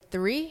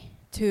3,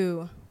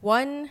 2,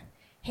 1.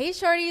 Hey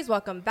shorties,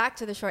 welcome back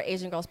to the Short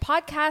Asian Girls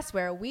podcast,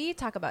 where we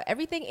talk about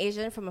everything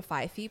Asian from a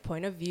 5 feet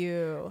point of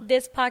view.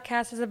 This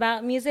podcast is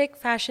about music,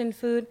 fashion,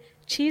 food,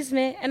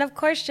 cheesemint, and of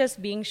course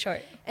just being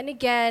short. And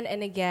again,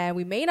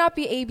 we may not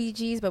be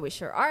ABGs, but we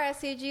sure are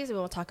SAGs, and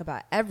we'll talk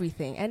about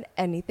everything and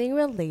anything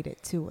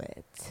related to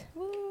it.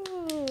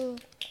 Woo.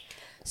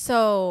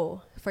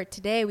 So for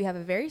today, we have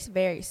a very,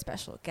 very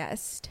special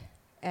guest,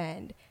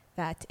 and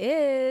that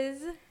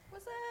is...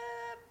 What's up?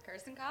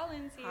 Kirsten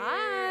Collins here.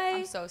 Hi.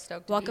 I'm so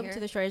stoked to Welcome be here. to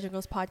the Short Asian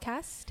Girls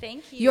podcast.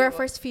 Thank you. You are our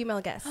first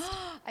female guest.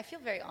 I feel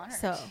very honored.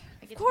 So,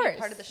 I get of course. to be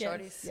part of the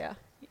shorties. Yeah.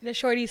 The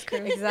shorties crew.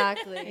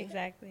 Exactly.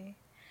 Exactly.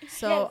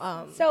 So,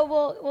 Yes. So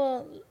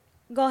we'll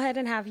go ahead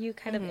and have you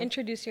kind of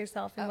introduce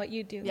yourself and what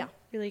you do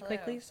really Hello.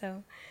 quickly.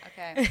 So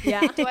Okay.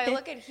 Yeah. Do I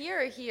look at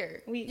here or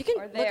here? You can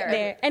or look there? at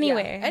there,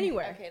 anywhere. Yeah,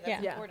 anywhere. Okay,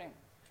 that's Yeah. important.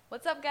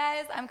 What's up,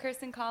 guys? I'm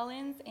Kirsten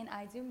Collins, and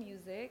I do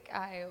music.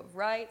 I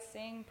write,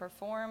 sing,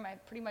 perform. It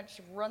pretty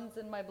much runs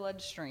in my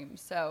bloodstream.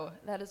 So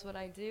that is what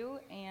I do,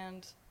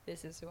 and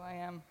this is who I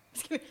am.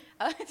 We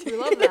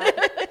love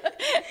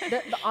that.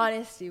 the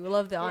honesty. We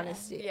love the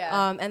honesty.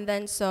 Yeah. And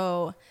then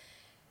so,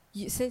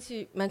 since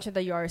you mentioned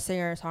that you are a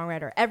singer,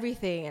 songwriter,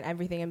 everything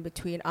in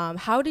between,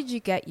 how did you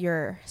get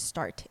your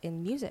start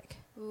in music?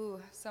 Ooh,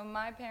 so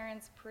my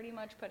parents pretty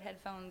much put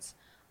headphones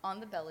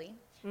on the belly.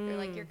 They're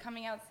like, you're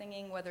coming out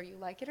singing whether you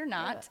like it or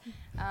not.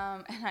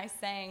 And I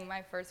sang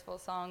my first full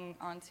song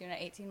on tune at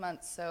 18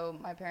 months. So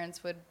my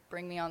parents would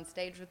bring me on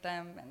stage with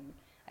them, and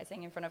I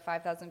sang in front of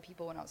 5,000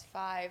 people when I was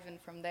 5. And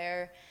from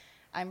there,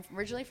 I'm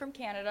originally from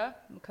Canada.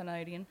 I'm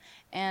Canadian.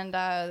 And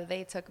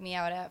they took me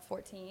out at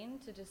 14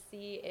 to just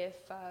see if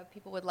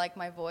people would like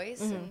my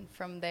voice. And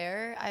from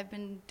there, I've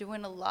been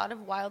doing a lot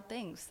of wild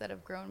things that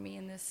have grown me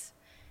in this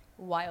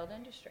wild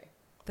industry.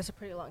 That's a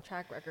pretty long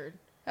track record.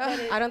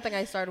 I don't think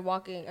I started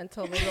walking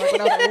until maybe like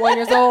when I was like 1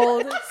 year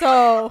old.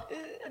 So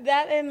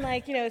that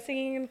and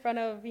singing in front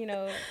of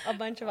a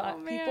bunch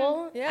of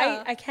people.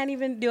 Yeah. I can't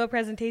even do a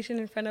presentation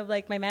in front of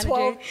like my manager.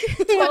 12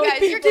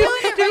 Guys, you're doing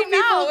it right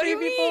now. What do you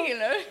mean?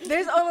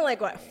 there's only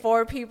like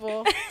 4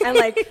 people and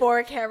like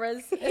 4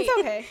 cameras. It's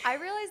okay. I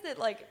realize that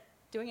like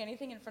doing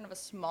anything in front of a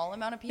small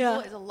amount of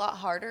people is a lot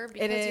harder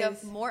because you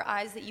have more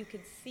eyes that you can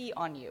see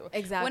on you.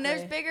 Exactly. When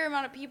there's bigger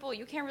amount of people,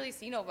 you can't really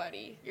see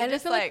nobody. You're And I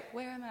just feel like,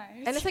 where am I?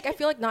 And it's like I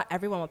feel like not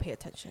everyone will pay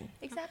attention.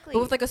 Exactly.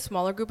 But with like a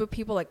smaller group of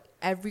people, like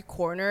every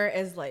corner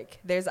is like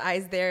there's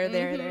eyes there,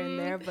 there, and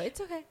there. But it's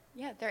okay.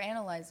 Yeah, they're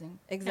analyzing.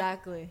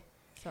 Exactly.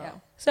 So Yeah.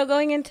 So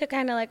going into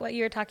kind of like what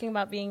you were talking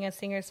about being a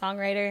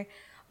singer-songwriter,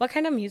 what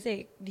kind of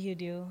music do you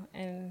do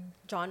and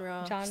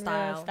genre,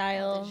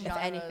 style? The If genres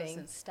anything.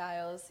 and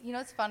styles. You know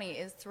what's funny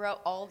is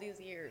throughout all these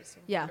years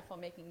of wonderful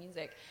making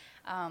music,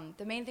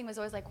 the main thing was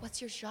always like,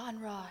 what's your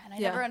genre? And I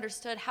never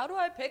understood, how do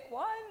I pick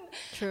one?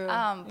 True.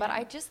 But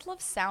I just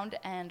love sound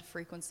and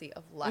frequency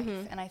of life.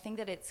 And I think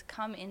that it's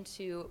come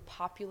into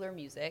popular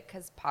music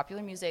because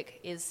popular music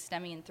is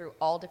stemming through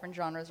all different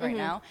genres right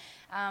now.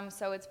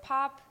 So it's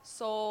pop,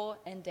 soul,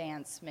 and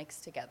dance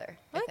mixed together,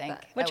 I like think.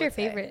 that. What's I your would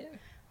say. favorite?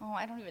 Oh,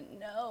 I don't even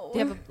know. Do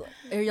you have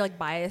are you like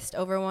biased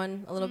over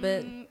one a little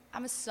bit?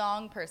 I'm a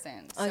song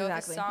person. So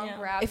Exactly. if a song Yeah.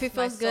 grabs If it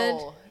my feels good.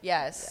 soul,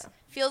 yes.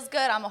 Feels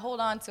good, I'm going to hold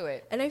on to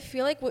it. And I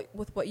feel like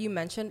with what you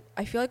mentioned,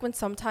 I feel like when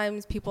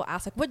sometimes people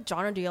ask like, what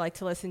genre do you like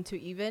to listen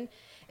to even?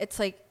 It's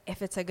like,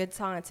 if it's a good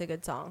song, it's a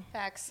good song.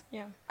 Facts.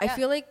 Yeah. I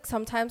feel like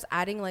sometimes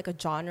adding like a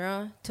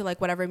genre to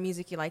like whatever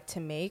music you like to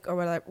make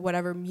or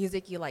whatever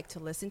music you like to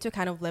listen to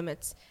kind of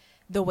limits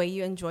the way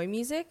you enjoy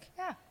music.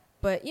 Yeah.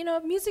 But,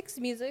 music's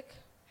music.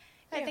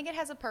 I think it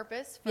has a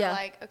purpose for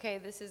like, okay,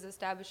 this is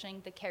establishing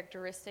the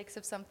characteristics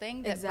of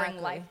something that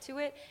bring life to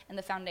it and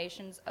the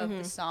foundations of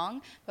the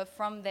song. But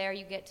from there,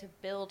 you get to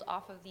build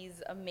off of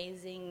these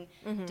amazing,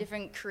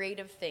 different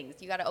creative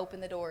things. You got to open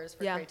the doors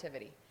for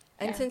creativity.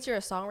 And since you're a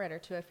songwriter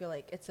too, I feel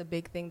like it's a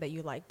big thing that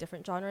you like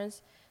different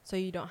genres. So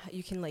you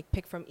can like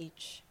pick from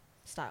each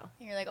style.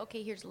 And you're like,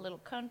 okay, here's a little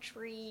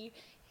country.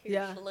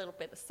 Here's a little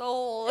bit of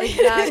soul.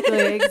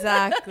 Exactly.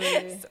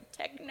 Some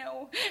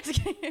techno.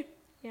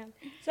 Yeah.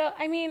 So,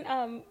 I mean,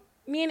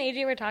 me and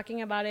AJ were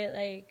talking about it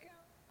like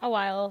a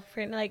while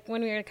for like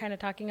when we were kind of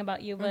talking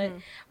about you, but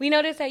we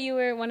noticed that you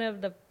were one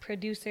of the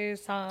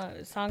producers,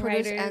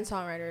 songwriters, and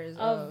songwriters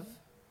of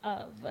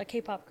a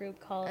K-pop group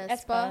called Aespa.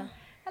 Aespa.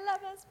 I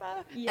love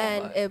Aespa.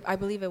 Yeah. And I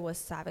believe it was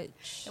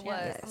Savage. It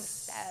was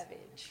Yes.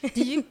 savage.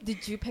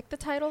 Did you pick the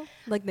title,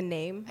 like the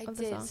name I of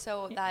the did. song?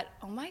 So that,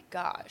 oh my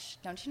gosh,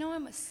 don't you know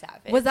I'm a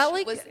savage? Was that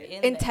like was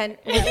in intent?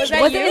 there.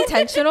 Was it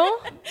intentional?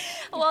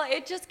 Well,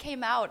 it just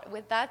came out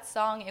with that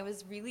song. It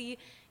was really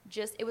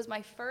it was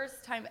my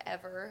first time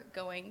ever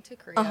going to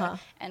Korea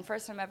and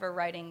first time ever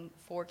writing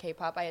for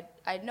K-pop. I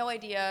had no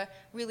idea.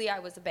 Really, I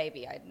was a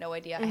baby. I had no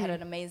idea. I had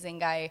an amazing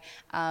guy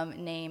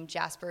named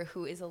Jasper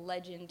who is a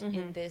legend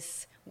in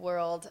this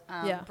world.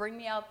 Bring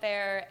me out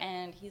there,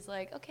 and he's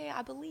like, okay,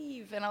 I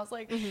believe. And I was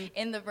like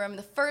in the room.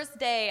 The first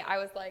day, I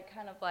was like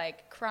kind of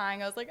like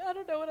crying. I was like, I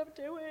don't know what I'm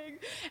doing.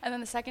 And then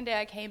the second day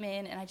I came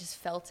in, and I just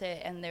felt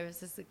it. And there was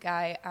this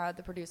guy,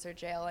 the producer,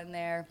 Jail, in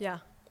there. Yeah.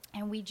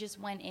 And we just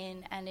went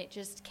in, and it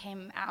just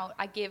came out.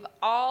 I gave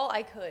all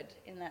I could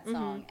in that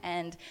song,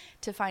 and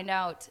to find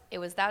out it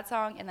was that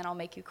song, and then I'll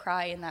Make You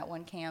Cry in that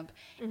one camp,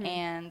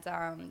 and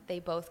they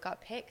both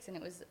got picked, and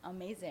it was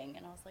amazing.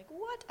 And I was like,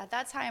 what? At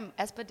that time,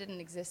 Aespa didn't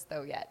exist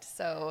though yet,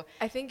 so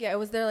I think it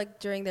was there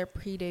like during their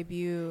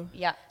pre-debut.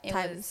 Yeah, it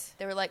times. was.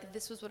 They were like,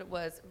 this was what it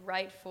was,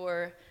 right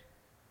for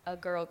a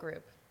girl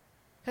group.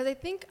 Because I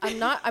think I'm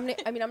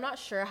not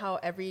sure how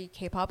every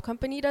K-pop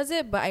company does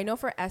it, but I know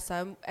for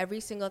SM, every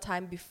single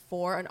time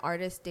before an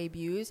artist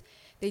debuts,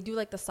 they do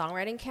like the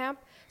songwriting camp,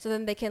 so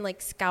then they can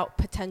like scout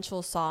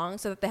potential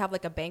songs so that they have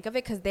like a bank of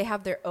it, because they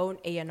have their own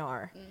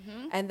A&R,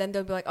 and then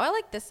they'll be like, oh, I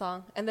like this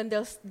song, and then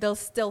they'll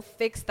still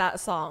fix that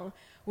song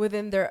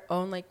within their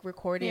own like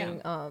recording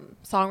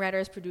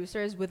songwriters,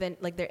 producers, within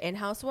like their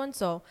in-house one.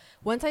 So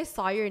once I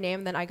saw your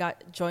name, then I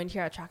got joined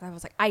here at Track Life. I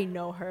was like, I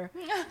know her.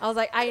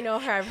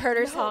 I've heard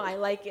her song, I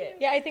like it.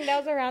 Yeah, I think that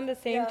was around the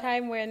same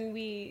time when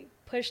we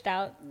pushed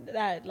out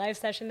that live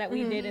session that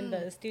we did in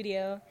the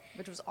studio,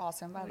 Which was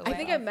awesome, by the way. I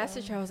think I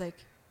messaged her. I was like,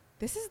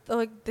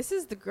 this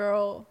is the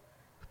girl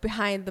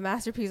behind the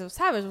masterpiece of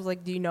Savage. I was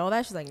like, do you know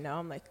that? She's like, no.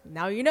 I'm like,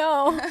 now you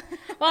know.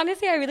 Well,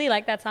 honestly, I really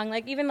like that song.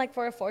 Like, even like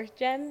for a 4th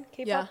gen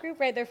K-pop group,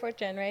 right? They're 4th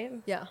gen, right?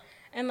 Yeah.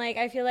 And like,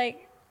 I feel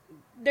like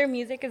their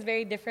music is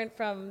very different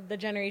from the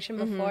generation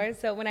before.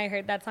 So when I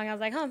heard that song, I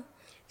was like,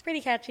 it's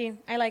pretty catchy.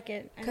 I like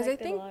it. Because I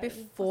think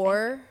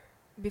before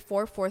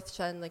 4th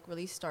gen like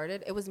really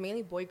started, it was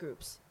mainly boy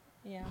groups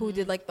who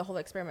did like the whole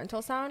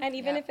experimental sound. And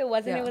even if it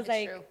wasn't,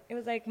 Yeah. it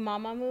was like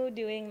Mamamoo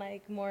doing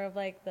like more of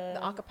like the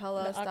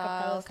acapella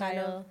style kind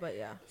of, but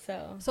yeah.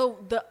 So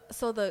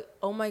the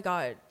oh my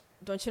god,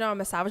 don't you know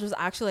I'm a Savage was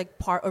actually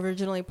like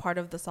originally part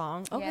of the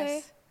song. Okay.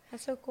 Yes.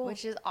 That's so cool.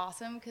 Which is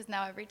awesome, because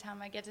now every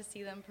time I get to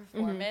see them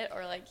perform it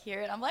or like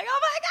hear it, I'm like, oh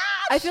my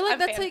gosh! I feel like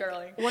that's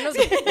like one of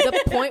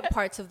the point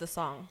parts of the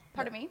song.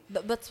 Pardon me?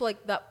 That's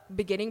like that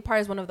beginning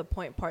part is one of the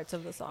point parts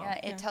of the song.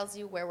 Yeah, it tells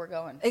you where we're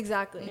going.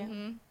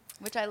 Exactly.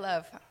 Which I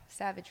love.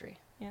 Savagery.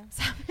 Yeah.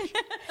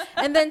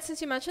 And then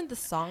since you mentioned the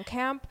song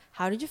camp,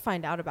 how did you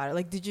find out about it?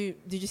 Like, did you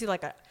see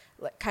like a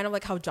kind of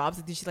like how jobs,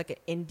 did you see like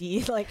an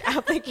indie like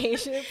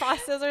application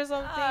process or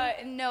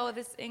something? No,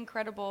 this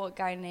incredible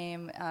guy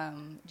named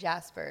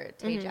Jasper,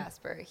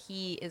 Jasper.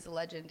 He is a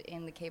legend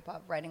in the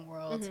K-pop writing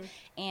world,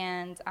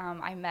 and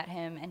I met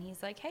him, and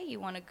he's like, "Hey, you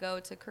want to go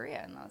to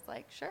Korea?" And I was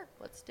like, "Sure,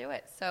 let's do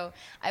it." So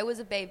I was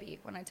a baby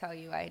when I tell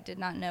you I did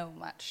not know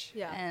much,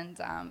 and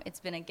it's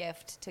been a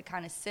gift to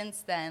kind of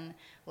since then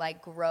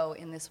like grow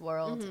in this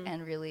world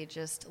and really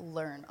just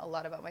learn a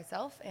lot about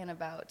myself and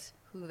about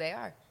who they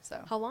are.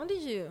 So how long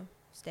did you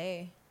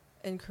stay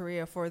in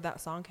Korea for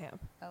that song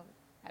camp? Oh,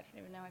 I don't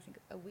even know. I think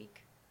a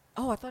week.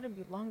 Oh, I thought it'd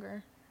be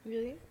longer.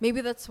 Really? Maybe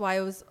that's why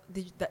it was.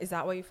 Is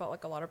that why you felt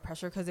like a lot of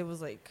pressure? Because it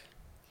was like,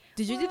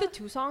 did you do the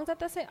 2 songs at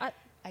the same? I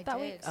that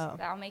did. week? Oh.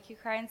 I'll Make You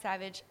Cry and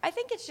Savage. I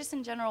think it's just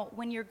in general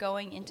when you're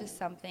going into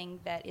something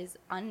that is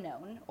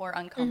unknown or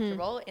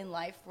uncomfortable in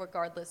life,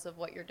 regardless of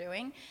what you're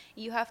doing,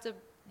 you have to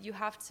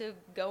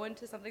go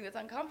into something that's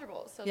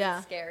uncomfortable. So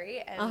that's scary,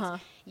 and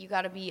you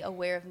got to be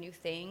aware of new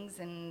things,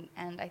 and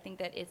I think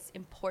that it's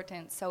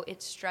important. So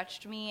it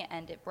stretched me,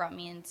 and it brought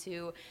me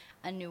into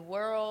a new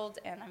world,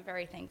 and I'm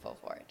very thankful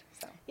for it.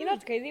 So you know,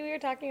 it's crazy. We were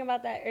talking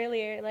about that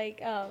earlier, like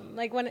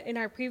when in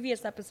our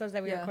previous episodes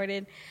that we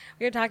recorded,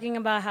 we were talking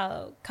about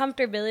how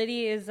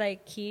comfortability is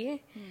like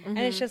key, and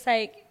it's just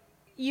like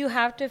you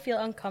have to feel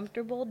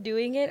uncomfortable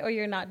doing it or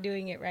you're not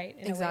doing it right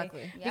in a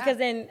way. Yeah. Because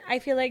then I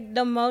feel like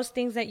the most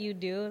things that you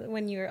do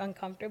when you're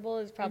uncomfortable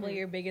is probably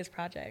your biggest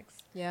projects.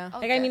 Yeah. Oh,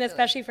 like, I mean,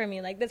 especially for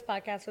me, like this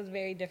podcast was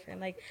very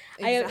different. Like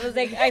I was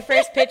like, I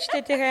first pitched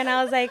it to her and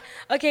I was like,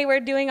 okay,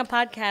 we're doing a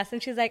podcast.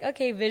 And she's like,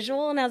 okay,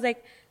 visual. And I was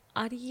like,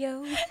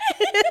 audio.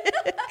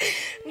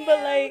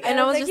 But like, and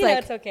I was just like,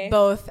 it's okay.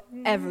 Both,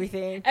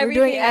 everything. We're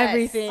doing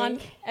everything. On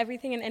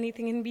everything and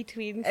anything in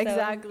between. So,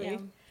 exactly. Yeah.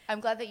 I'm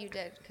glad that you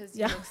did, because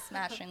you look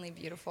smashingly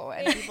beautiful,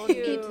 and people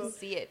need to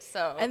see it.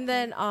 So. And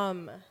then,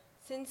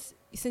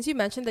 since you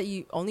mentioned that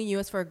you only knew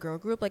us for a girl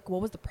group, like,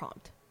 what was the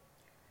prompt?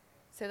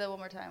 Say that one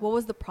more time. What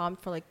was the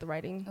prompt for like the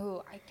writing?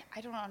 Oh,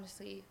 I don't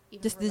honestly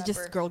even remember.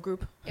 Just girl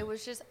group. It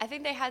was just, I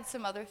think they had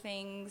some other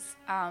things,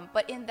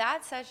 but in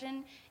that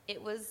session,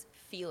 it was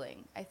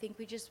feeling. I think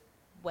we just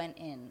went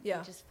in. We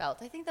just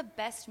felt. I think the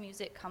best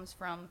music comes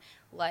from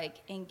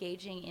like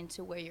engaging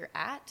into where you're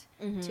at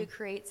to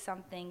create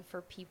something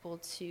for people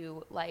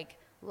to like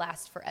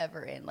last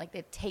forever in. Like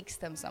it takes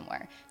them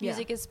somewhere.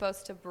 Music is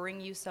supposed to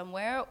bring you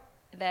somewhere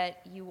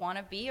that you want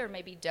to be or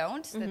maybe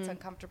don't, that's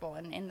uncomfortable.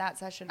 And in that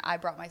session, I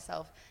brought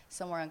myself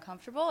somewhere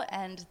uncomfortable,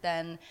 and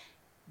then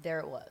there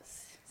it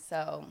was.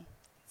 So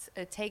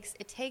it takes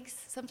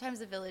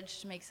sometimes a village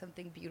to make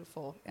something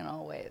beautiful in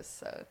all ways.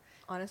 So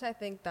honestly, I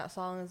think that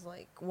song is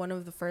like one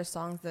of the first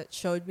songs that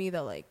showed me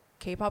that like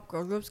K-pop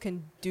girl groups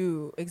can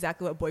do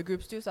exactly what boy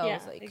groups do. So I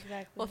was like,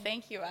 well,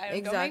 thank you.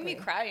 Don't make me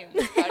cry in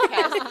this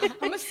podcast. I'm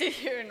gonna sit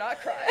here and not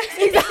cry.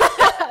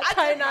 I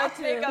try not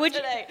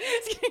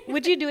to.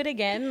 Would you do it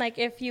again? Like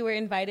if you were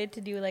invited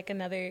to do like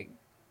another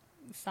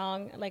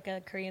song, like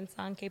a Korean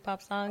song,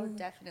 K-pop song? Oh,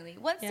 definitely.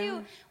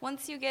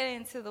 Once you get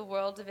into the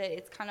world of it,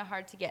 it's kind of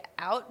hard to get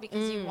out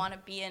because you want to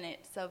be in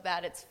it so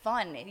bad. It's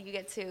fun. You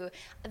get to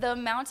the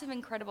amount of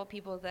incredible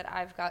people that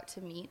I've got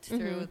to meet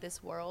through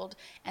this world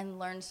and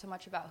learn so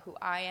much about who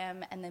I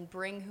am and then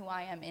bring who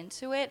I am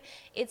into it.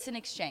 It's an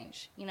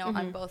exchange, you know,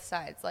 on both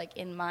sides. Like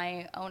in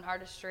my own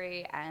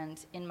artistry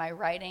and in my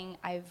writing,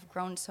 I've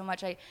grown so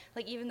much. Like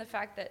even the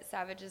fact that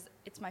Savage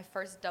it's my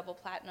first double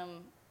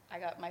platinum. I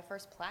got my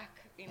first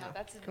plaque, you know,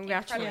 that's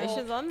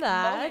congratulations on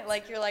that moment.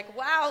 Like you're like,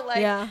 wow,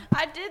 like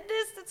I did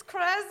this, that's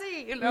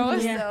crazy, you know.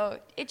 So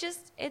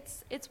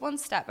it's one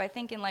step. I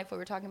think in life, what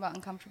we're talking about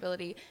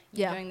uncomfortability,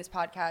 doing this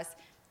podcast,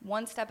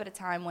 one step at a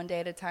time, one day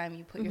at a time,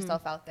 you put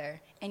yourself out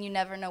there and you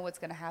never know what's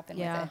going to happen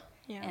with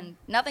it. And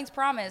nothing's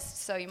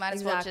promised, so you might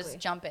as well just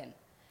jump in.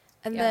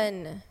 And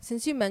then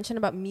since you mentioned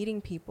about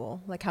meeting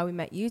people, like how we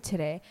met you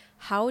today,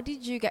 how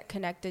did you get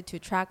connected to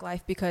Track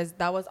Life? Because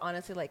that was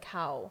honestly like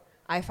how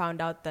I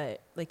found out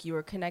that like you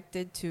were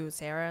connected to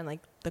Sarah and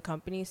like the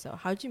company. So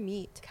how'd you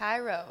meet?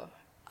 Cairo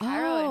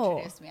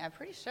introduced me. I'm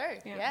pretty sure.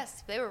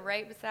 Yes, they were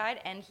right beside,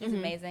 and he's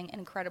amazing, an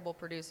incredible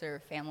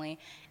producer, family,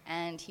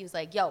 and he was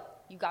like, "Yo,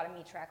 you got to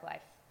meet Track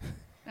Life,"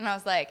 and I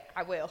was like,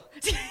 "I will."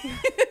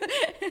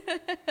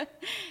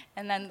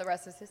 And then the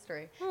rest is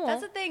history.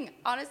 That's the thing.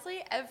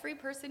 Honestly, every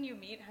person you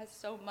meet has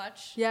so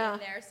much in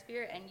their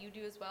sphere, and you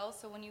do as well.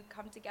 So when you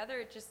come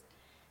together,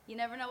 you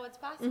never know what's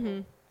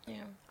possible.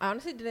 Yeah, I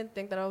honestly didn't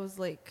think that I was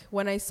like,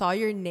 when I saw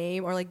your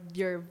name or like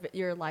your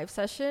live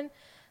session,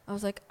 I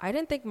was like, I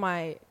didn't think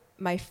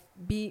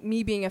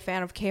me being a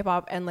fan of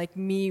K-pop and like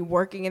me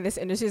working in this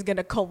industry is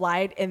gonna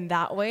collide in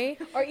that way,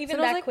 or even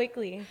so that like,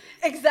 quickly.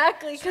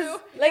 Exactly, because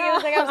like it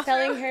was like I was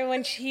telling her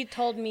when she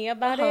told me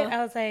about it,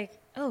 I was like,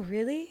 oh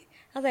really?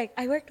 I was like,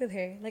 I worked with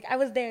her. Like I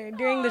was there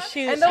during the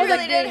shoot. And that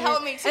really did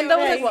help me too. And that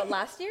was like what,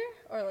 last year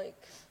or like?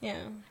 Yeah.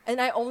 And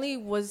I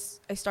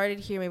started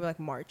here maybe like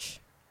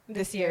March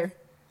this year.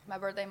 My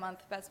birthday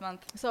month, best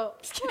month. So,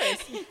 of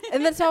course.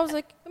 And then so I was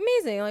like,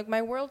 amazing. Like,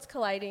 my world's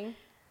colliding.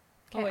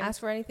 Can't ask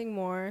for anything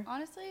more.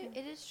 Honestly,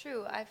 it is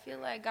true. I feel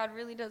like God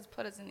really does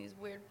put us in these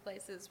weird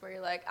places where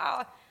you're like,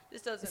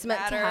 this doesn't it's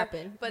matter. Meant to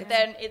happen. But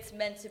then it's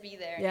meant to be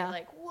there. And you're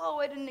like, whoa,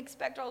 I didn't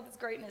expect all this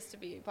greatness to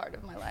be a part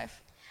of my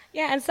life.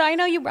 Yeah, and so I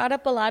know you brought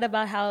up a lot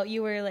about how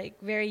you were,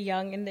 like, very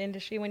young in the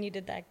industry when you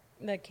did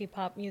the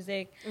K-pop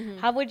music.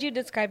 How would you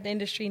describe the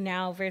industry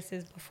now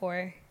versus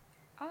before?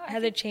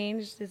 Has it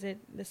changed? Is it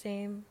the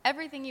same?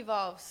 Everything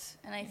evolves,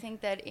 and I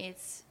think that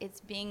it's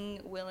being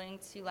willing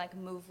to like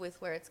move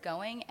with where it's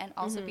going and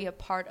also be a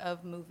part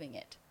of moving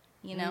it,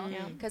 you know?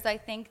 Because I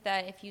think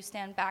that if you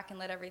stand back and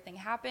let everything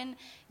happen,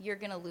 you're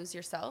going to lose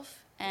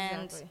yourself.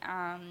 And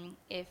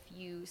if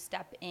you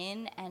step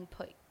in and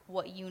put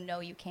what you know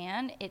you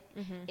can,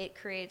 it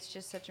creates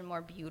just such a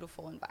more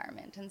beautiful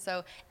environment. And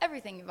so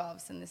everything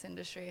evolves in this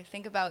industry.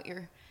 Think about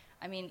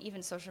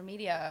even social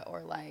media,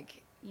 or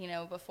like, you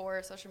know,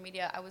 before social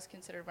media, I was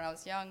considered, when I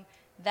was young,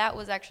 that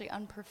was actually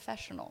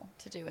unprofessional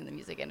to do in the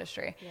music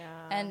industry.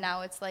 And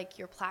now it's like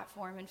your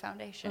platform and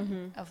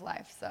foundation of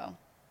life. So,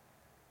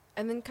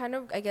 and then kind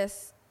of, I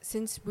guess,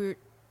 since we're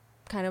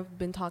kind of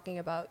been talking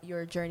about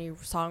your journey,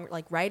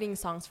 writing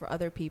songs for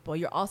other people,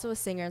 you're also a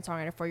singer and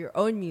songwriter for your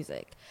own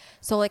music.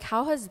 So like,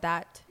 how has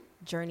that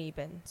journey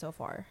been so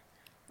far?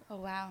 Oh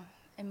wow,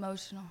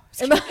 emotional.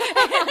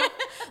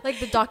 Like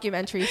the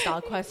documentary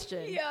style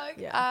question.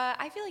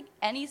 I feel like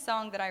any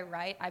song that I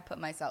write, I put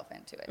myself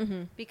into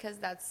it because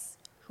that's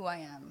who I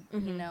am.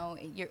 You know,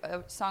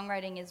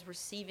 songwriting is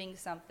receiving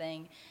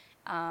something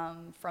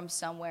from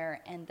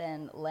somewhere and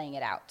then laying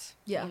it out.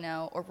 You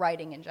know, or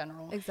writing in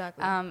general.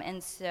 Exactly.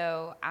 And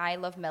so I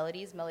love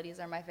melodies. Melodies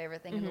are my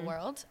favorite thing in the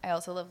world. I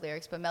also love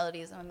lyrics, but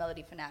melodies, I'm a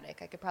melody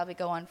fanatic. I could probably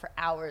go on for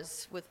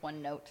hours with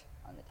one note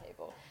on the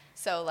table.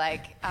 So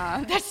like,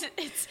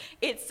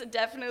 it's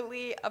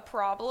definitely a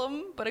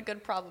problem, but a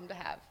good problem to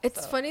have.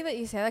 It's funny that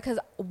you say that, because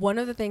one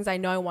of the things I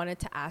know I wanted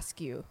to ask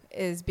you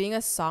is, being a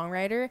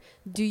songwriter,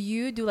 do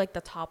you do like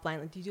the top line?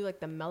 Like, do you do like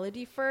the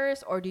melody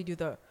first, or do you do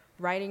the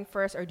writing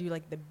first, or do you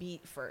like the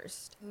beat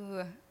first?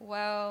 Ooh,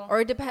 well,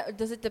 or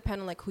does it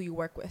depend on like who you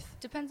work with?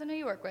 Depends on who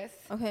you work with.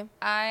 Okay.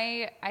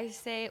 I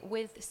say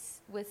with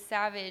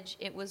Savage,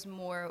 it was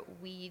more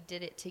we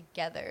did it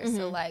together.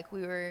 So like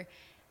we were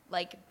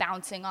like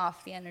bouncing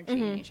off the energy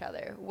in each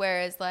other.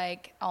 Whereas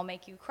like I'll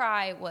Make You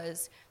Cry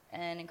was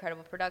an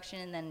incredible production,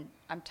 and then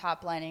I'm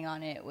top lining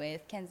on it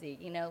with Kenzie,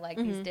 you know, like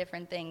these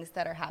different things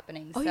that are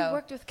happening. Oh, so, you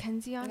worked with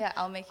Kenzie on? Yeah,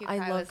 I'll Make You Cry.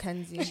 I love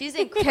Kenzie. She's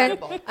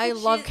incredible. I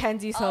love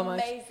Kenzie so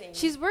amazing. Much.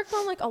 She's worked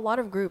on like a lot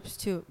of groups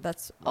too.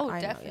 That's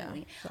definitely. Know,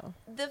 yeah, so.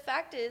 The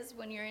fact is,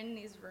 when you're in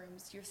these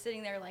rooms, you're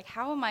sitting there like,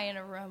 how am I in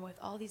a room with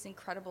all these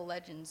incredible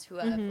legends who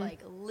have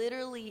like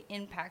literally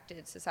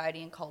impacted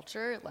society and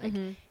culture, like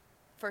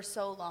for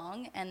so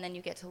long, and then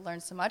you get to learn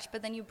so much,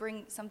 but then you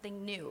bring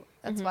something new.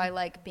 That's why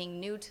like being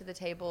new to the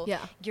table,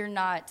 you're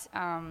not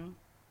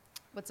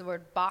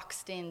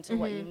boxed into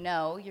what you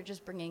know. You're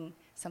just bringing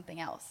something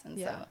else, and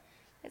so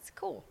it's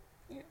cool.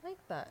 I like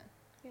that.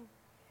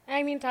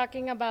 I mean,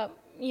 talking about,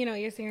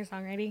 your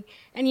singer-songwriting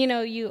and,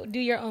 you do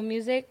your own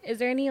music. Is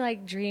there any,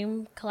 like,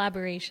 dream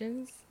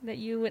collaborations that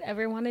you would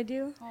ever want to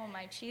do? Oh,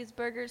 my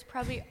cheeseburgers,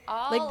 probably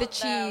all like the of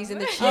cheese them.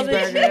 and the All the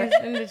cheeseburger. cheese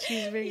and the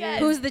cheeseburger. Yes.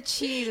 Who's the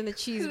cheese and the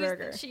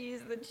cheeseburger? Who's the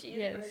cheese, the cheeseburger.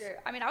 Yes.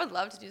 I mean, I would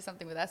love to do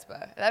something with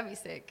Aespa. That'd be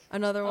sick.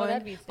 Another Oh, one.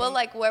 that'd be sick. But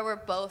like where we're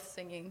both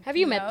singing. Have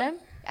you met them?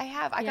 I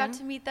have. I Yeah. got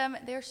to meet them.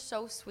 They're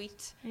so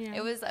sweet. Yeah.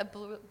 It was a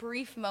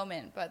brief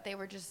moment, but they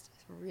were just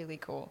really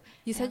cool.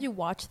 You said you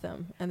watched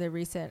them in the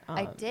recent.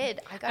 I did.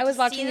 I was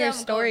watching your them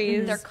go stories.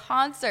 to their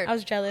concert. I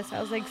was jealous.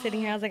 I was like sitting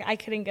here. I was like, I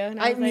couldn't go. And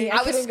I was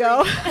like, couldn't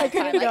go. I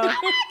couldn't go. Oh my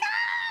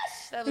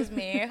gosh, that was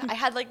me. I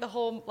had like the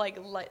whole like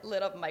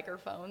lit up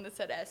microphone that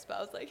said Aespa. I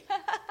was like, I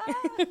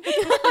wrote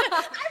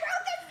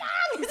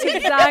this song.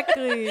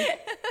 Exactly.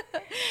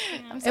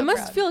 I'm so It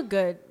must proud. feel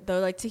good though,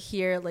 like to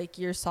hear like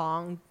your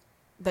song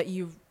that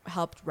you've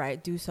helped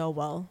write do so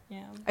well.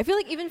 Yeah. I feel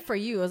like even for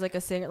you as like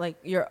a singer, like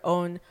your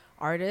own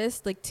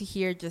artist, like to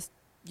hear just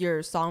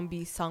your song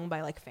be sung by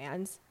like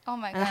fans Oh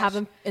my and gosh. have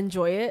them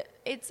enjoy it.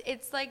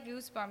 It's like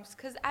goosebumps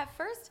because at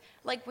first,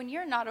 like when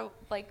you're not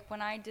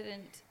when I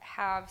didn't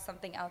have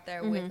something out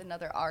there with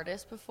another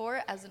artist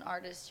before, as an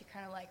artist, you're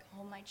kind of like,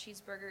 oh, my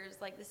cheeseburgers,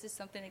 like this is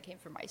something that came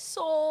from my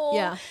soul.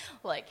 Yeah.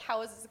 Like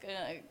how is this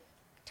gonna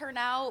turn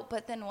out?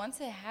 But then once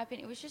it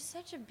happened, it was just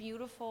such a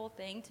beautiful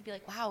thing to be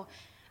like, wow,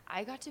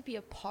 I got to be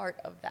a part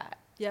of that.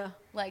 Yeah.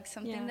 Like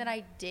something Yeah. that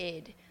I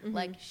did,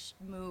 like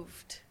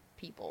moved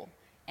people.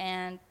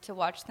 And to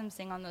watch them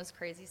sing on those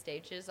crazy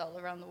stages all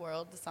around the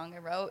world, the song I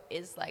wrote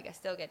is like, I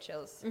still get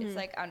chills. It's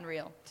like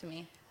unreal to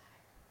me.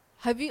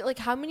 Have you like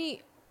how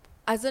many,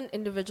 as an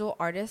individual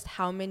artist,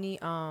 how many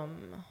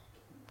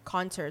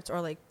concerts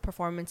or like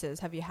performances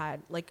have you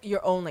had, like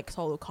your own like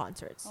solo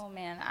concerts? Oh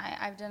man,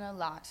 I've done a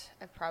lot.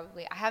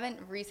 I haven't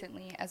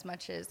recently as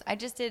much as, I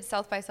just did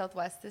South by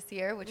Southwest this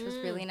year, which was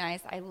really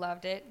nice. I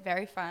loved it,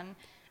 very fun.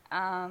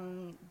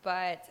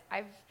 But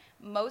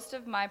most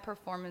of my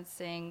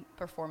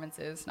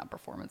performances, not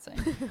performancing,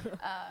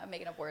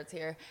 making up words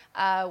here,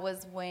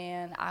 was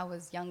when I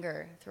was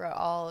younger throughout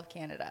all of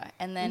Canada.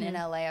 And then in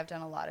LA, I've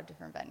done a lot of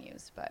different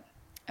venues, but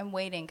I'm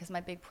waiting because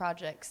my big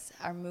projects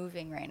are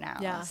moving right now.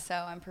 Yeah. So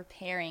I'm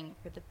preparing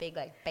for the big,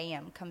 like,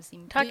 bam, come see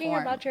me Talking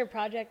perform. about your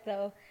project,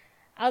 though,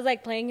 I was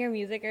like playing your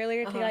music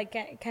earlier to like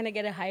kind of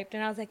get it hyped,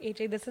 and I was like,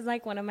 AJ, this is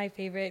like one of my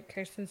favorite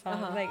Kirsten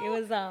songs. Like it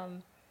was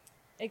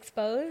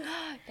Exposed.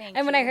 Thank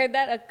And when you. I heard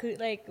that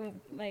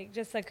like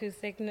just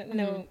acoustic,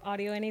 no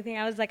audio, anything,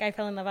 I was like, I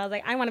fell in love. I was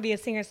like, I want to be a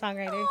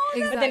singer-songwriter.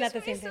 But then at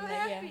the same time, like,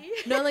 yeah.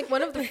 No, like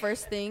one of the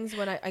first things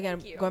when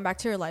Thank you. going back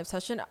to your live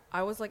session,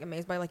 I was like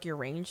amazed by like your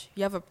range.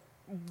 You have a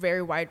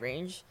very wide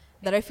range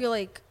that I feel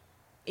like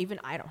even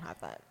I don't have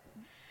that.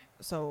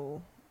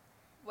 So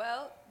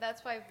Well,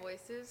 that's why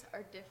voices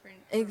are different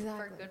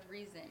Exactly. for good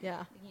reason.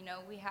 Yeah. You know,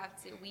 we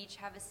each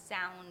have a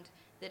sound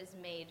that is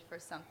made for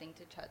something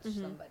to touch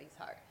somebody's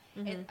heart.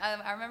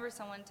 I remember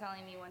someone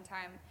telling me one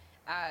time,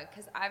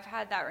 because I've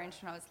had that range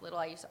when I was little,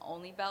 I used to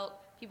only belt.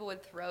 People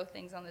would throw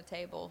things on the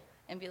table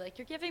and be like,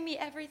 you're giving me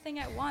everything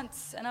at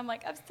once. And I'm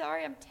like, I'm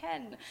sorry, I'm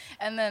 10.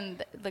 And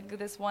then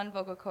this one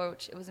vocal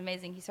coach, it was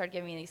amazing. He started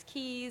giving me these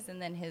keys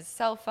and then his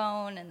cell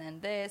phone and then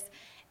this.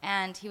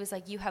 And he was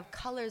like, you have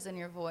colors in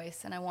your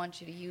voice, and I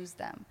want you to use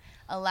them.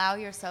 Allow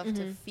yourself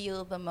to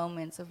feel the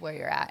moments of where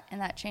you're at.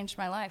 And that changed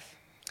my life.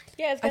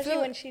 Yeah, especially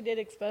feel when she did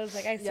Exposed.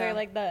 Like, I swear, Yeah.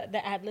 like,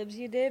 the ad-libs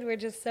you did were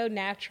just so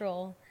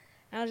natural.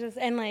 I was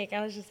like,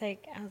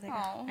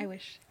 Aw. I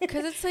wish.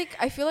 because it's like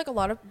I feel like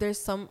there's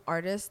some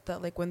artists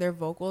that like when their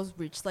vocals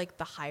reach like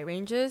the high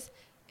ranges,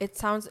 it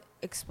sounds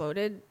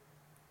exploded.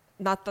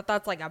 Not that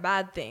that's like a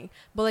bad thing,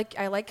 but like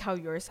I like how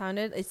yours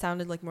sounded. It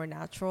sounded like more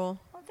natural.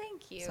 Well,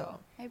 thank you. So.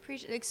 I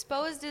appreciate it.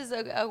 Exposed is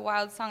a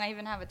wild song. I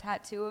even have a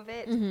tattoo of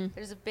it.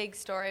 There's a big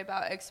story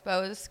about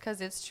Exposed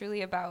because it's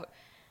truly about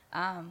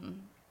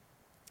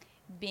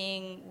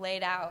being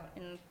laid out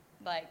in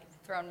like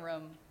throne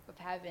room of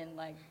heaven,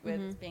 like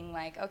with being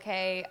like,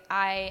 okay,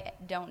 I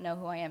don't know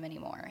who I am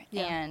anymore.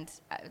 Yeah. And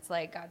it's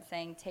like God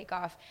saying, take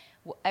off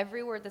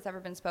every word that's ever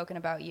been spoken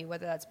about you,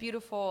 whether that's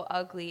beautiful,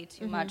 ugly,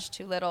 too much,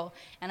 too little.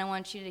 And I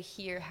want you to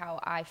hear how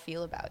I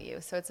feel about you.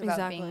 So it's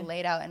about being Exactly.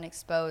 laid out and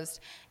exposed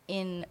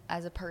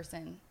as a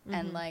person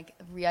and like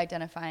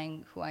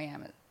re-identifying who I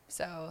am.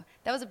 So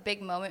that was a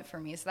big moment for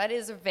me. So that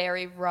is a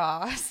very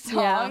raw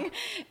song. Yeah.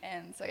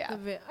 And so, yeah. I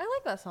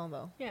like that song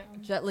though.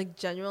 Yeah. Like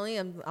genuinely,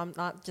 I'm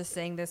not just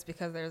saying this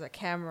because there's a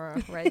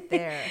camera right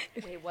there.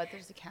 Wait, what?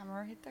 There's a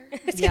camera right there?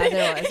 Yeah,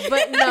 there was.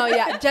 But no,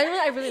 yeah,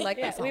 genuinely, I really like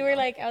Yeah, that song. we were though.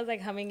 like, I was like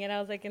humming it. I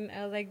was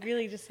like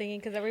really just singing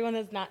because everyone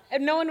was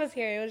no one was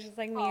here. It was just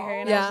like me and her.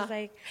 And I was Yeah. just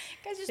like,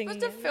 Guys, you're singing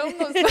supposed to it. film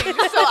those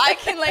things so I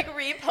can like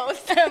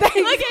repost them. Like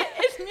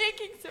it's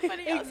making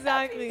somebody else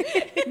Exactly.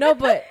 happy. No,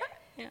 but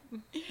yeah.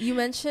 you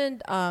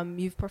mentioned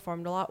you've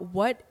performed a lot.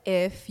 What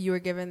if you were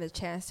given the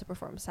chance to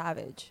perform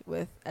Savage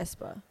with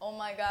Aespa? Oh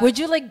my God. Would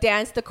you like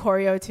dance the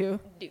choreo too?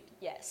 Dude,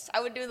 yes,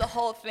 I would do the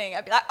whole thing.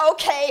 I'd be like,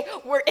 okay,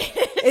 we're in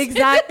it.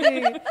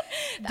 Exactly.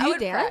 Do you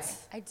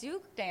dance? I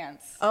do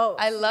dance. Oh,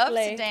 I love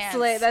slay. to dance.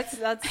 Slay. That's.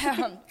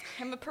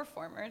 I'm a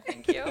performer.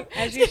 Thank you.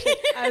 As you should.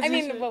 I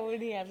mean, what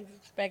would he have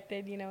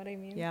expected? You know what I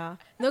mean? Yeah.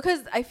 No,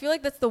 because I feel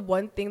like that's the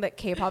one thing that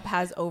K-pop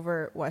has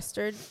over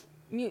Western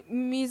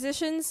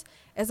musicians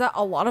is that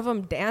a lot of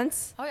them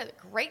dance. Oh yeah, they're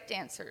great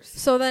dancers.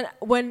 So then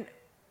when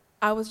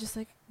I was just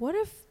like, what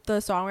if the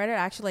songwriter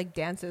actually like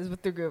dances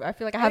with the group? I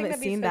feel like I haven't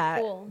seen so that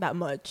cool. that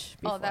much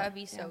before. Oh, that would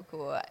be so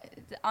cool.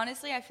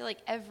 Honestly, I feel like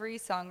every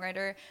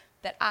songwriter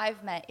that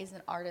I've met is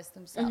an artist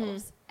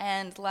themselves.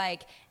 And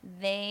like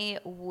they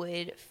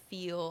would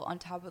feel on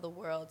top of the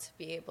world to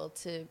be able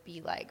to be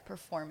like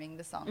performing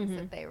the songs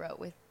that they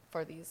wrote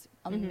for these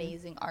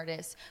amazing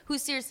artists who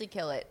seriously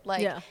kill it.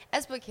 Like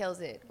Aespa kills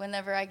it.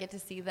 Whenever I get to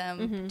see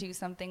them do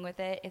something with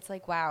it, it's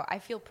like, wow, I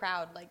feel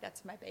proud. Like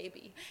that's my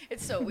baby.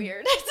 It's so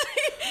weird.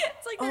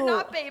 It's like they're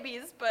not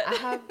babies, but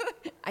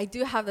I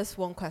do have this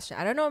one question.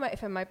 I don't know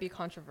if it might be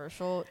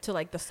controversial to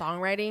like the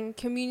songwriting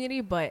community,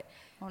 but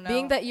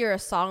being that you're a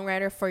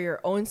songwriter for your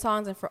own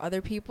songs and for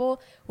other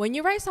people, when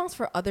you write songs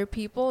for other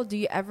people, do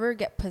you ever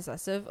get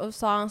possessive of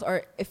songs,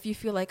 or if you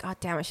feel like, oh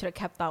damn, I should have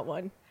kept that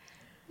one?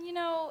 You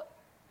know,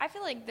 I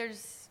feel like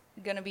there's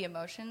gonna be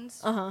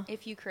emotions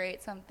if you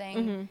create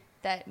something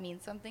that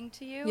means something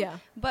to you. Yeah.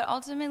 But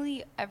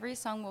ultimately, every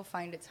song will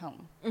find its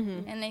home.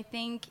 And I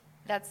think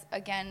that's,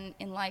 again,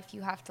 in life,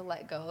 you have to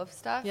let go of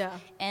stuff. Yeah.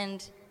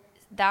 And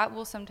that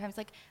will sometimes,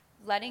 like,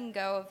 letting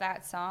go of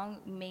that song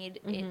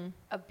made it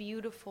a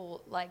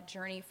beautiful, like,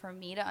 journey for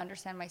me to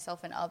understand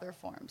myself in other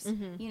forms,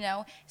 you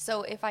know?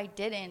 So if I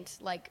didn't,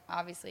 like,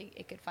 obviously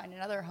it could find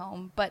another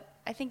home, but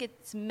I think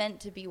it's meant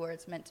to be where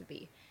it's meant to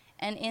be.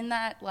 And in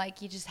that,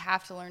 like, you just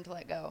have to learn to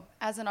let go.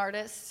 As an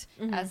artist,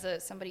 as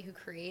somebody who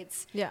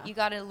creates, you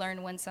got to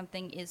learn when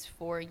something is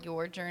for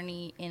your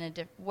journey in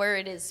where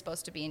it is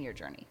supposed to be in your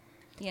journey,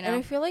 you know? And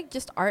I feel like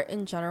just art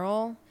in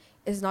general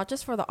is not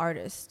just for the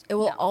artist. It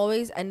will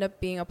always end up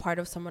being a part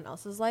of someone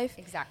else's life.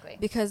 Exactly.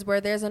 Because where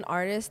there's an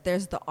artist,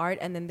 there's the art,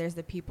 and then there's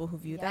the people who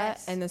view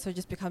that. And then so it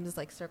just becomes this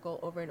like circle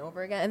over and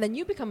over again. And then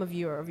you become a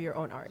viewer of your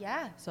own art.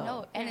 Yeah. So,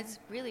 no, and it's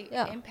really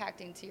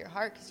impacting to your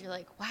heart because you're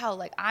like, wow,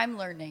 like I'm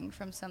learning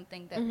from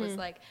something that was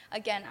like,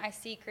 again, I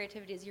see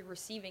creativity as you're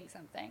receiving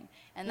something.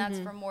 And that's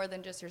for more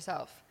than just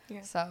yourself.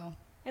 Yeah. So.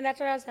 And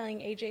that's what I was telling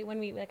AJ when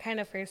we kind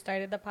of first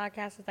started the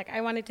podcast. It's like I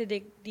wanted to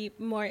dig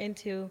deep more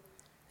into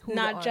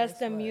not just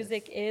the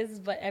music is,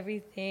 but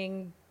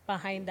everything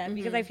behind that.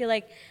 Because I feel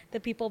like the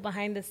people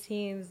behind the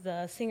scenes,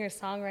 the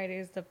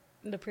singer-songwriters,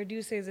 the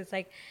producers, it's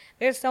like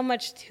there's so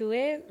much to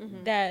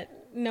it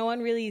that no one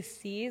really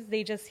sees.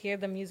 They just hear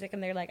the music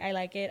and they're like, I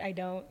like it, I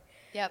don't.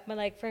 Yep. But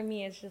like for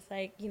me, it's just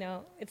like, you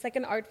know, it's like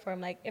an art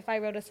form. Like if I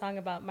wrote a song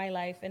about my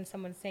life and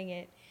someone sang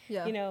it,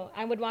 you know,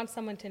 I would want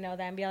someone to know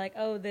that and be like,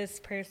 oh, this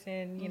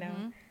person, you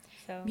know.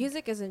 So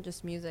music isn't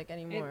just music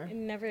anymore. It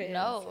never is.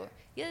 No.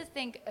 You have to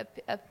think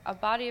a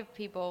body of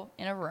people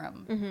in a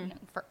room you know,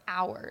 for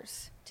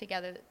hours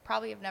together that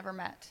probably have never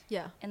met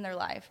in their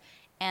life.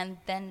 And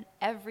then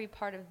every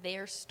part of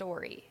their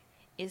story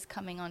is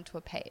coming onto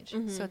a page.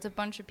 So it's a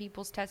bunch of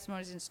people's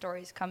testimonies and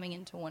stories coming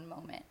into one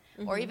moment.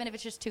 Or even if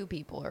it's just two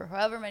people or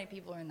however many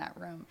people are in that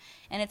room.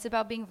 And it's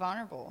about being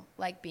vulnerable,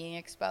 like being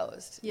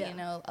exposed, you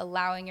know,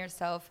 allowing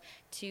yourself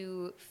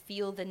to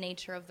feel the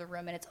nature of the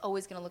room. And it's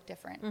always going to look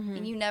different.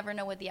 And you never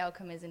know what the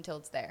outcome is until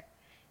it's there.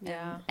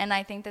 And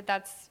I think that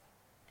that's,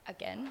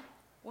 again,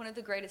 one of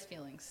the greatest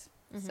feelings.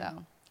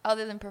 So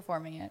other than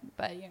performing it,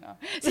 but, you know.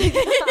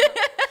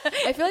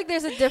 I feel like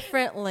there's a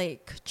different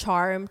like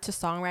charm to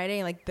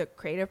songwriting, like the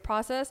creative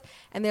process,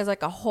 and there's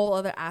like a whole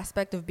other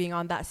aspect of being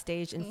on that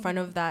stage in front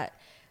of that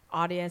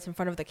audience, in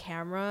front of the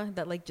camera,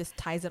 that like just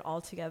ties it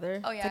all together.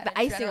 Oh yeah, it's like the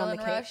icing on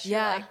the cake.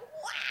 Yeah, like,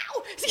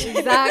 wow.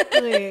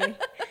 Exactly.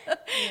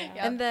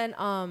 And then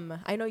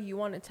I know you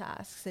wanted to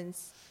ask,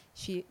 since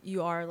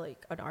you are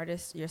like an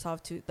artist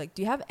yourself too, like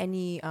do you have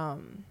any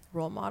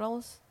role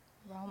models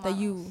that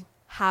you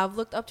have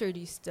looked up to, or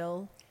do you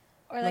still?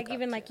 Or like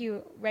even like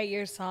you write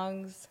your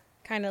songs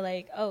kind of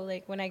like, oh,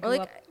 like when I grew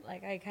up,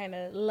 like I kind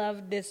of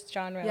loved this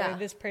genre or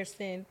this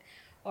person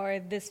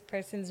or this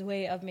person's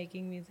way of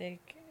making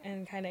music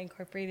and kind of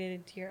incorporated it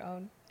into your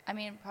own. I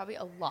mean, probably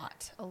a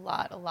lot.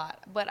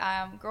 But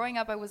growing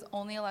up, I was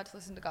only allowed to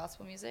listen to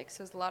gospel music.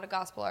 So there's a lot of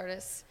gospel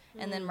artists.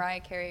 And then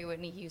Mariah Carey,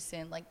 Whitney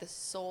Houston, like the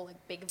soul,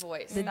 like big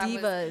voice. The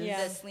divas.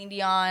 The Celine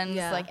Dion's,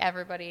 like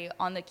everybody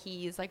on the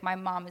keys. Like my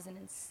mom is an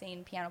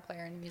insane piano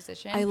player and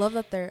musician. I love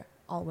that they're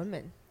all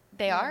women.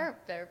 They are.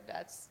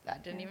 I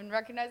didn't even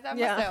recognize that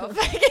myself.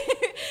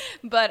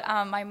 But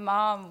my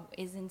mom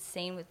is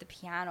insane with the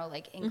piano,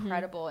 like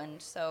incredible.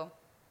 And so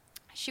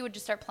she would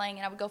just start playing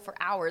and I would go for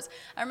hours.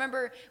 I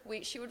remember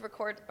she would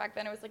record, back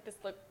then it was like this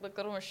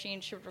little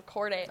machine, she would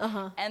record it,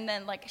 and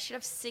then like she'd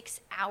have 6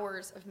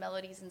 hours of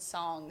melodies and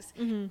songs,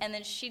 and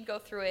then she'd go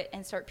through it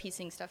and start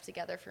piecing stuff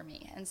together for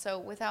me. And so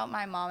without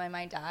my mom and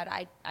my dad,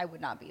 I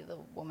would not be the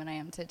woman I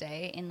am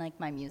today in like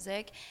my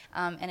music,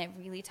 and it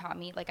really taught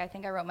me, like I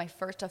think I wrote my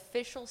first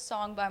official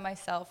song by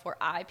myself where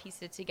I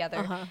pieced it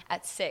together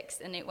at 6,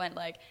 and it went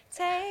like,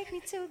 take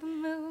me to the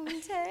moon,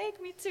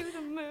 take me to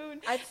the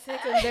moon. At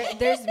 6, and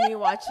there's me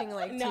watching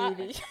like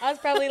TV. I was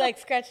probably like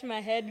scratching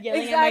my head,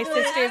 yelling at my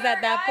sisters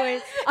at that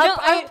point.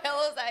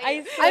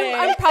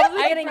 I'm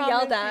probably getting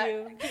yelled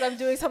at because I'm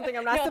doing something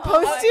I'm not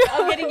supposed to.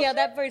 I'm getting yelled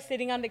at for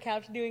sitting on the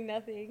couch doing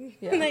nothing.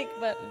 Yeah.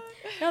 But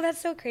no,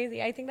 that's so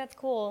crazy. I think that's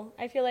cool.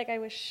 I feel like I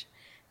wish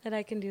that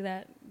I can do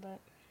that. But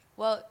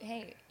well,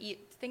 hey,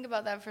 think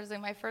about that for a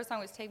second. My first song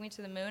was Take Me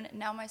to the Moon.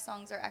 Now my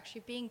songs are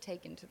actually being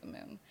taken to the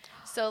moon.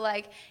 So,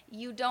 like,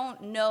 you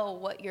don't know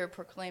what you're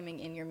proclaiming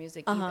in your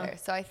music either.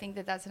 So I think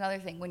that that's another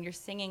thing. When you're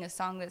singing a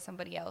song that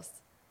somebody else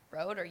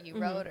wrote or you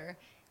wrote, or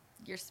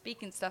you're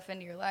speaking stuff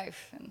into your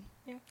life. And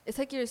it's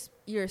like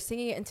you're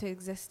singing it into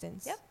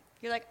existence. Yep.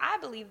 You're like, I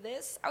believe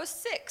this. I was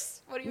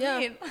 6. What do you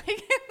mean?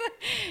 Like,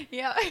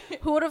 yeah.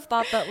 Who would have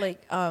thought that,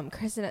 like,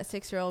 Kirsten at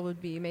 6-year-old would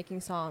be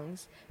making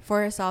songs for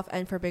herself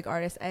and for big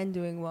artists and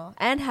doing well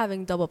and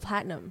having double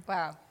platinum?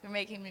 Wow. You're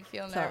making me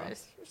feel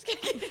nervous.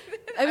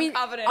 I mean,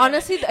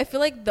 honestly, I feel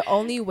like the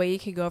only way you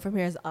can go from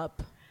here is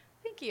up.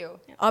 Thank you.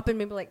 Up and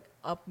maybe, like,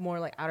 up more,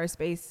 like, outer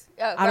space.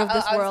 Out of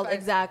this world. Space.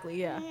 Exactly,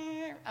 yeah.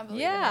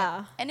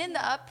 Yeah. And in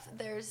the up,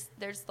 there's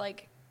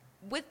like,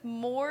 with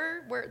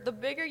more, where the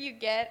bigger you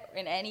get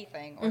in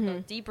anything, or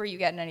the deeper you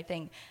get in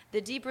anything, the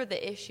deeper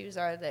the issues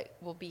are that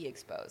will be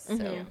exposed.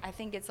 So I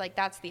think it's like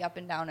that's the up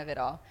and down of it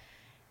all.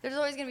 There's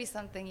always going to be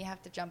something you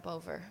have to jump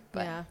over.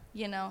 But,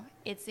 you know,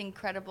 it's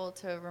incredible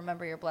to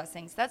remember your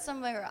blessings. That's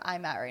somewhere where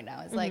I'm at right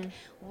now. It's like,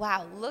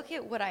 wow, look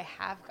at what I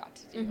have got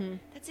to do.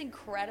 That's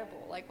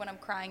incredible. Like when I'm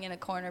crying in a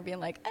corner being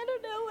like, I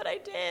don't know what I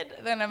did.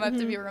 Then I'm have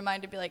to be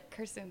reminded to be like,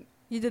 Kirsten,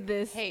 you did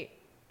this. Hey,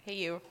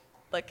 you.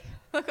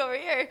 Look over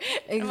here.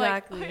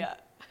 Exactly. I'm like, oh,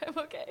 yeah, I'm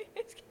okay.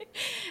 It's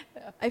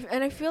okay.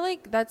 And I feel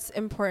like that's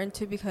important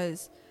too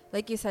because,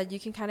 like you said, you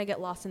can kind of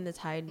get lost in the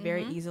tide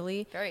very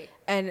easily. Very.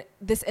 And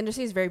this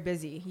industry is very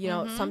busy. You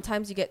know,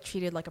 sometimes you get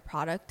treated like a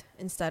product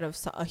instead of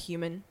a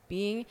human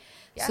being.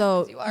 Yeah,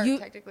 so you are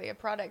technically a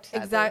product.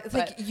 Exactly.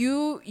 It's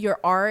like your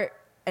art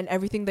and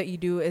everything that you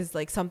do is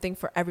like something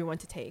for everyone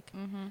to take.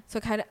 So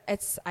kind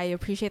of I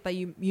appreciate that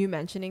you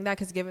mentioning that,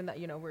 because given that,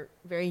 you know, we're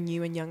very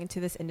new and young into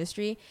this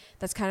industry,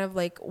 that's kind of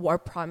like our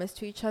promise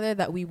to each other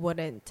that we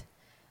wouldn't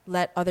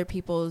let other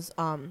people's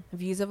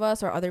views of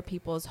us or other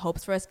people's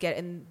hopes for us get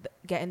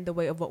in the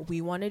way of what we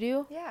want to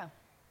do. Yeah.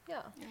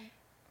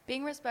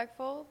 Being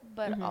respectful,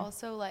 but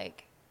also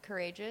like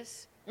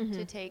courageous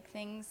to take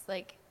things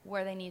like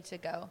where they need to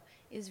go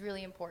is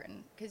really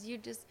important, because you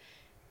just,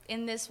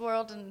 in this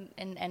world,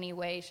 in any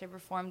way, shape, or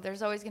form,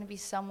 there's always going to be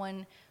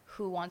someone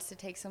who wants to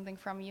take something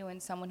from you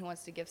and someone who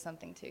wants to give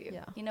something to you.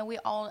 Yeah. You know, we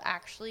all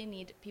actually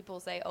need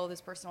people say, oh,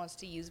 this person wants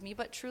to use me.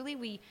 But truly,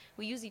 we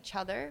use each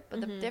other.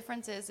 But the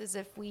difference is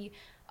if we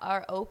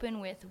are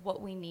open with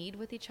what we need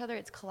with each other,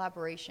 it's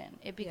collaboration.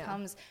 It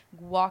becomes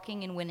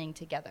walking and winning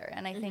together.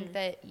 And I think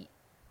that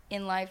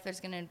in life, there's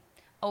going to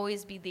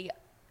always be the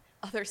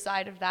other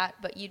side of that,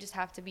 but you just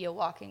have to be a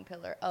walking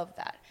pillar of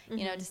that.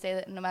 You know, to say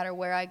that no matter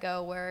where I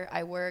go, where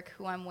I work,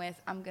 who I'm with,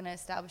 I'm going to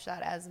establish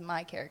that as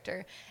my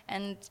character.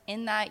 And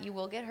in that, you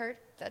will get hurt.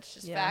 That's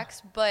just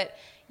facts. But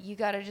you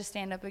got to just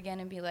stand up again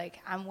and be like,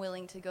 I'm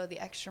willing to go the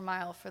extra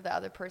mile for the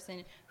other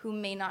person who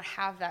may not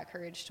have that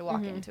courage to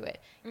walk into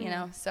it. You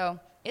know, so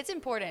it's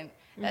important.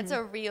 That's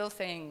a real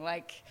thing.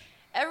 Like,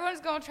 everyone's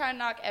going to try and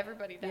knock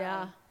everybody down.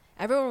 Yeah.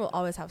 Everyone will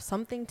always have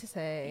something to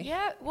say.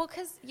 Yeah, well,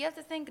 because you have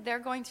to think they're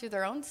going through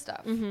their own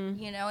stuff,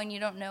 you know, and you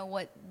don't know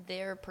what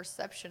their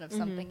perception of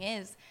something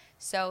is.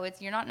 So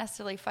you're not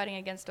necessarily fighting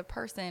against a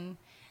person.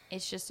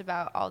 It's just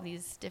about all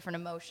these different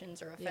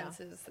emotions or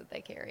offenses that they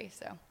carry,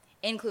 so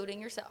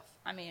including yourself.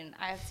 I mean,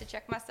 I have to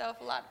check myself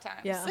a lot of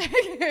times. Yeah.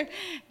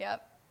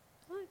 Yep.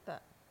 I like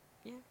that.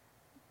 Yeah.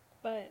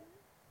 But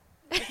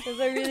this was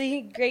a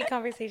really great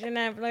conversation, and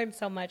I've learned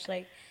so much,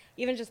 like,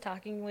 even just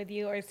talking with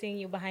you or seeing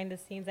you behind the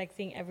scenes, like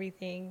seeing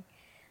everything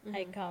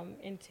like come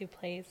into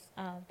place.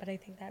 But I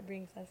think that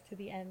brings us to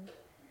the end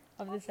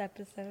of this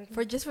episode.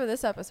 For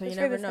this episode, you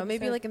never know.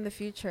 Maybe like in the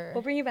future.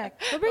 We'll bring you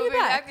back. We'll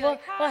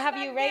have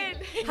you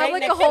have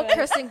like a whole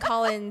Kirsten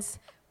Collins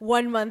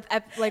 1 month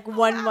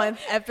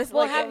episode.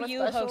 We'll have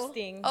you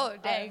hosting. Oh,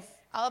 dang.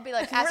 I'll be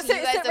like asking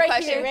you guys a right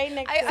question. Here, right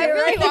next I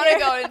really want to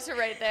go into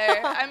right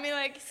there. I mean,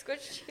 like,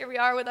 squish. Here we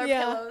are with our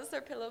pillows,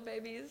 our pillow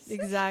babies.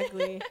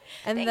 Exactly.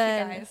 And Thank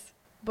then you guys.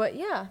 But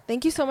yeah,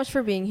 thank you so much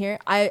for being here.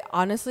 I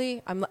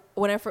honestly,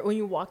 when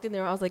you walked in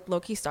there, I was like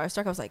low-key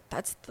starstruck. I was like,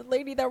 that's the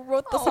lady that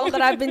wrote the song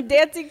that I've been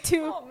dancing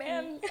to. Oh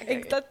man,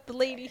 That's the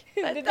lady.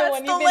 That's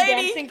the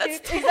lady.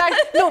 Exactly.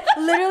 No,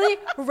 literally,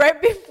 right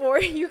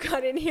before you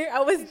got in here, I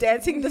was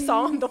dancing the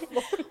song on the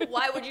floor.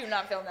 Why would you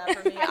not film that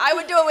for me? I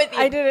would do it with you.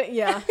 I didn't.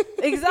 Yeah,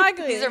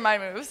 exactly. These are my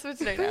moves for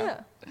today.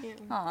 Yeah.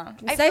 Aw,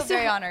 It's I feel nice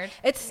very honored.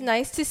 It's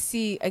nice to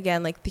see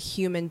again, like the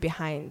human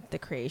behind the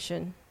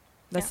creation.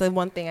 That's the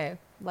one thing I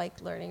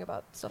like learning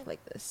about stuff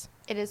like this.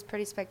 It is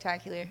pretty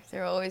spectacular.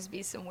 There will always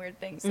be some weird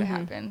things that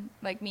happen,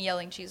 like me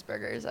yelling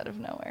cheeseburgers out of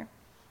nowhere.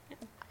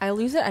 I'll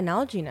use an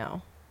analogy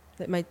now.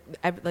 That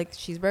I like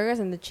cheeseburgers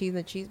and the cheese in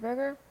the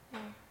cheeseburger. Yeah.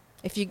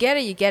 If you get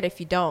it, you get it. If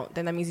you don't,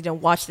 then that means you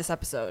don't watch this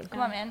episode.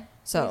 Come on, man.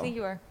 So Who do you think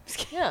you are?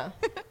 yeah.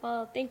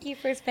 Well, thank you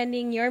for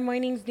spending your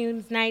mornings,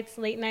 noons, nights,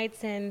 late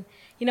nights, and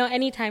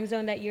any time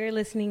zone that you're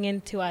listening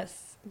in to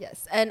us.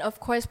 Yes. And of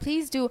course,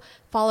 please do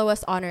follow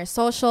us on our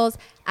socials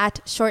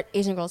at Short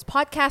Asian Girls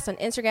Podcast on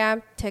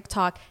Instagram,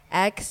 TikTok,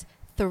 X,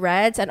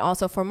 Threads. And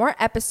also for more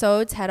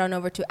episodes, head on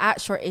over to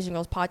at Short Asian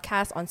Girls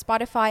Podcast on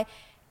Spotify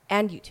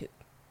and YouTube.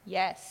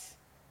 Yes.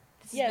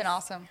 This Yes. has been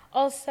awesome.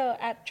 Also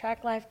at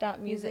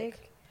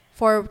tracklife.music.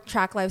 For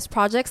Track Lives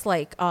projects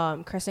like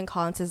Kirsten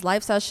Collins'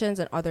 live sessions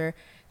and other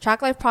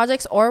Track Life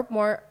projects, or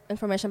more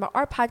information about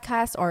our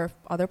podcast or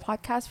other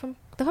podcasts from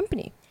the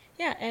company.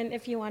 Yeah, and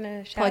if you want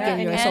to shout Plug out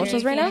in your any-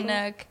 socials right now?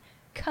 And,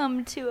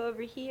 come to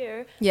over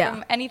here. Yeah.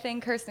 From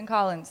anything Kirsten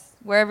Collins.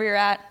 Wherever you're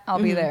at, I'll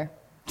be there.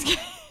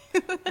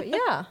 But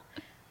yeah.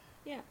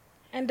 Yeah.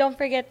 And don't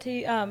forget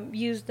to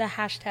use the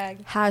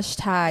hashtag.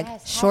 Hashtag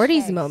Yes,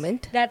 Shorty's hashtags.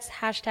 Moment. That's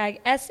hashtag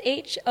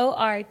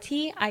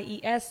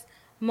SHORTIES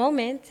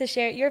moment to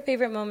share your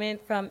favorite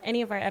moment from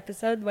any of our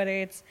episodes, whether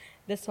it's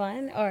this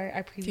one or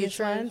our previous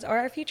Future. ones or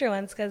our future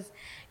ones, because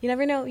you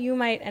never know, you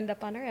might end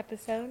up on our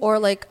episode. Or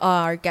like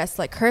our guests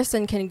like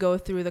Kirsten can go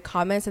through the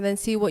comments and then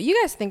see what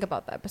you guys think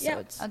about the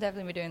episodes. I'll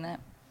definitely be doing that.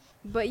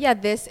 But yeah,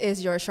 this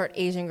is your short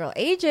Asian girl,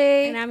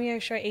 AJ. And I'm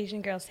your short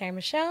Asian girl, Sarah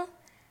Michelle.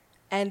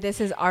 And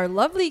this is our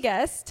lovely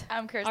guest.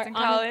 I'm Kirsten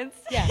Our honor- Collins.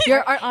 Yeah.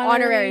 You're our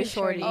honorary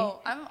shorty. Oh,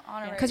 I'm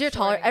honorary. Because you're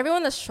taller. shorty.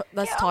 Everyone that's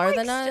Yeah, taller I'm,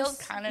 than like, us.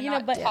 Still kind of You know,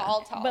 not but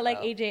tall, but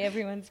like though. AJ,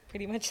 everyone's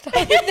pretty much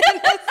taller than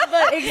us.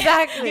 But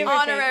Exactly. give or take,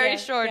 Honorary yeah.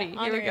 shorty. Yeah, Here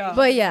we honorary. go.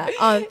 But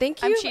yeah,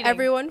 thank I'm you cheating.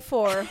 everyone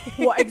for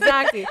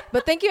exactly.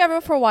 But thank you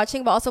everyone for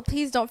watching. But also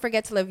please don't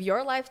forget to live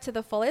your life to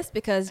the fullest,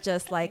 because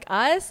just like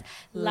us,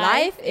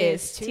 life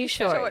is too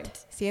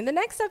short. See you in the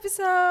next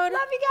episode.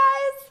 Love you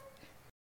guys.